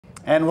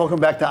And welcome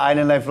back to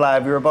Island Life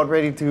Live. We're about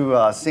ready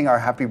to sing our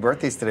happy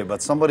birthdays today,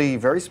 but somebody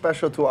very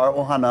special to our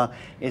ohana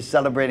is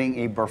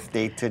celebrating a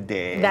birthday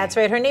today. That's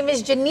right. Her name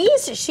is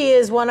Jenise. She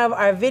is one of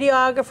our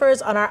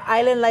videographers on our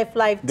Island Life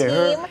Live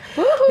team.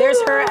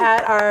 There's her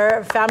at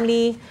our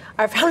family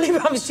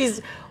room. She's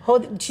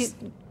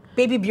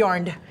baby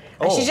Bjorned.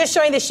 And she's just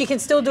showing that she can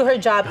still do her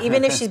job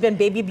even if she's been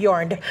baby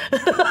Bjorned.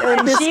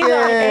 And she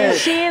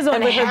is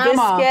on with her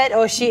biscuit.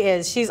 Oh, she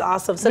is. She's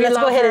awesome. So let's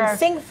go ahead and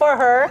sing for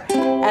her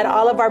at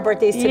all of our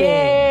birthdays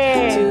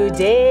today. Yay.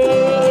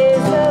 Today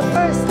is the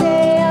first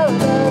day of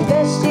the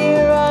best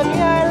year of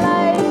your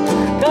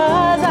life.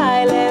 'Cause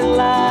Island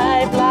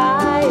Life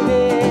Live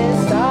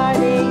is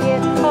starting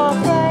it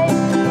off right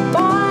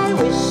by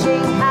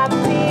wishing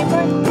happy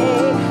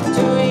birthday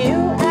to you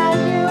and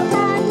you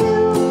and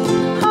you.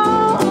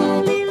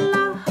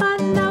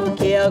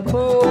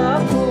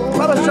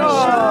 Para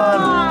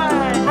Sean!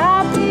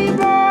 Happy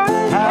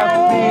birthday!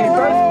 Happy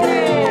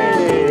birthday!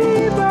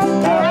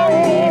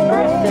 Happy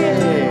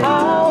birthday!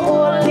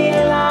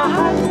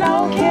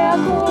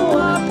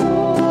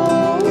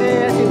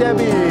 Yes,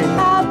 Debbie!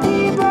 Happy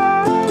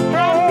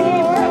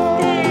birthday!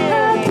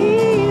 Happy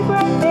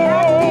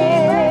birthday!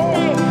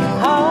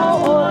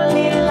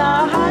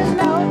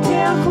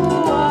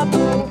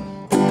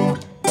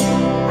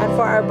 And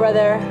for our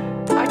brother,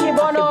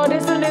 Akibono,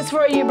 this one is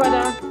for you,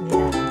 brother.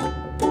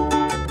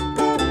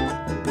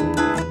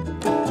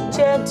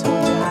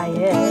 Gentle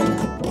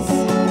giants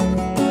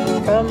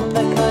from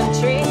the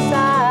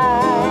countryside,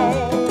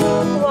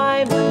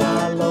 why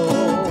Manalo,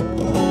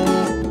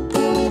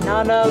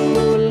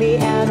 Nanaguli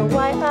and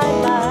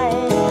Waialai,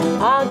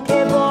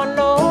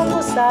 Akebono,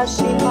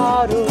 Musashi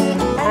Maru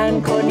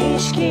and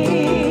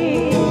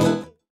Konishiki.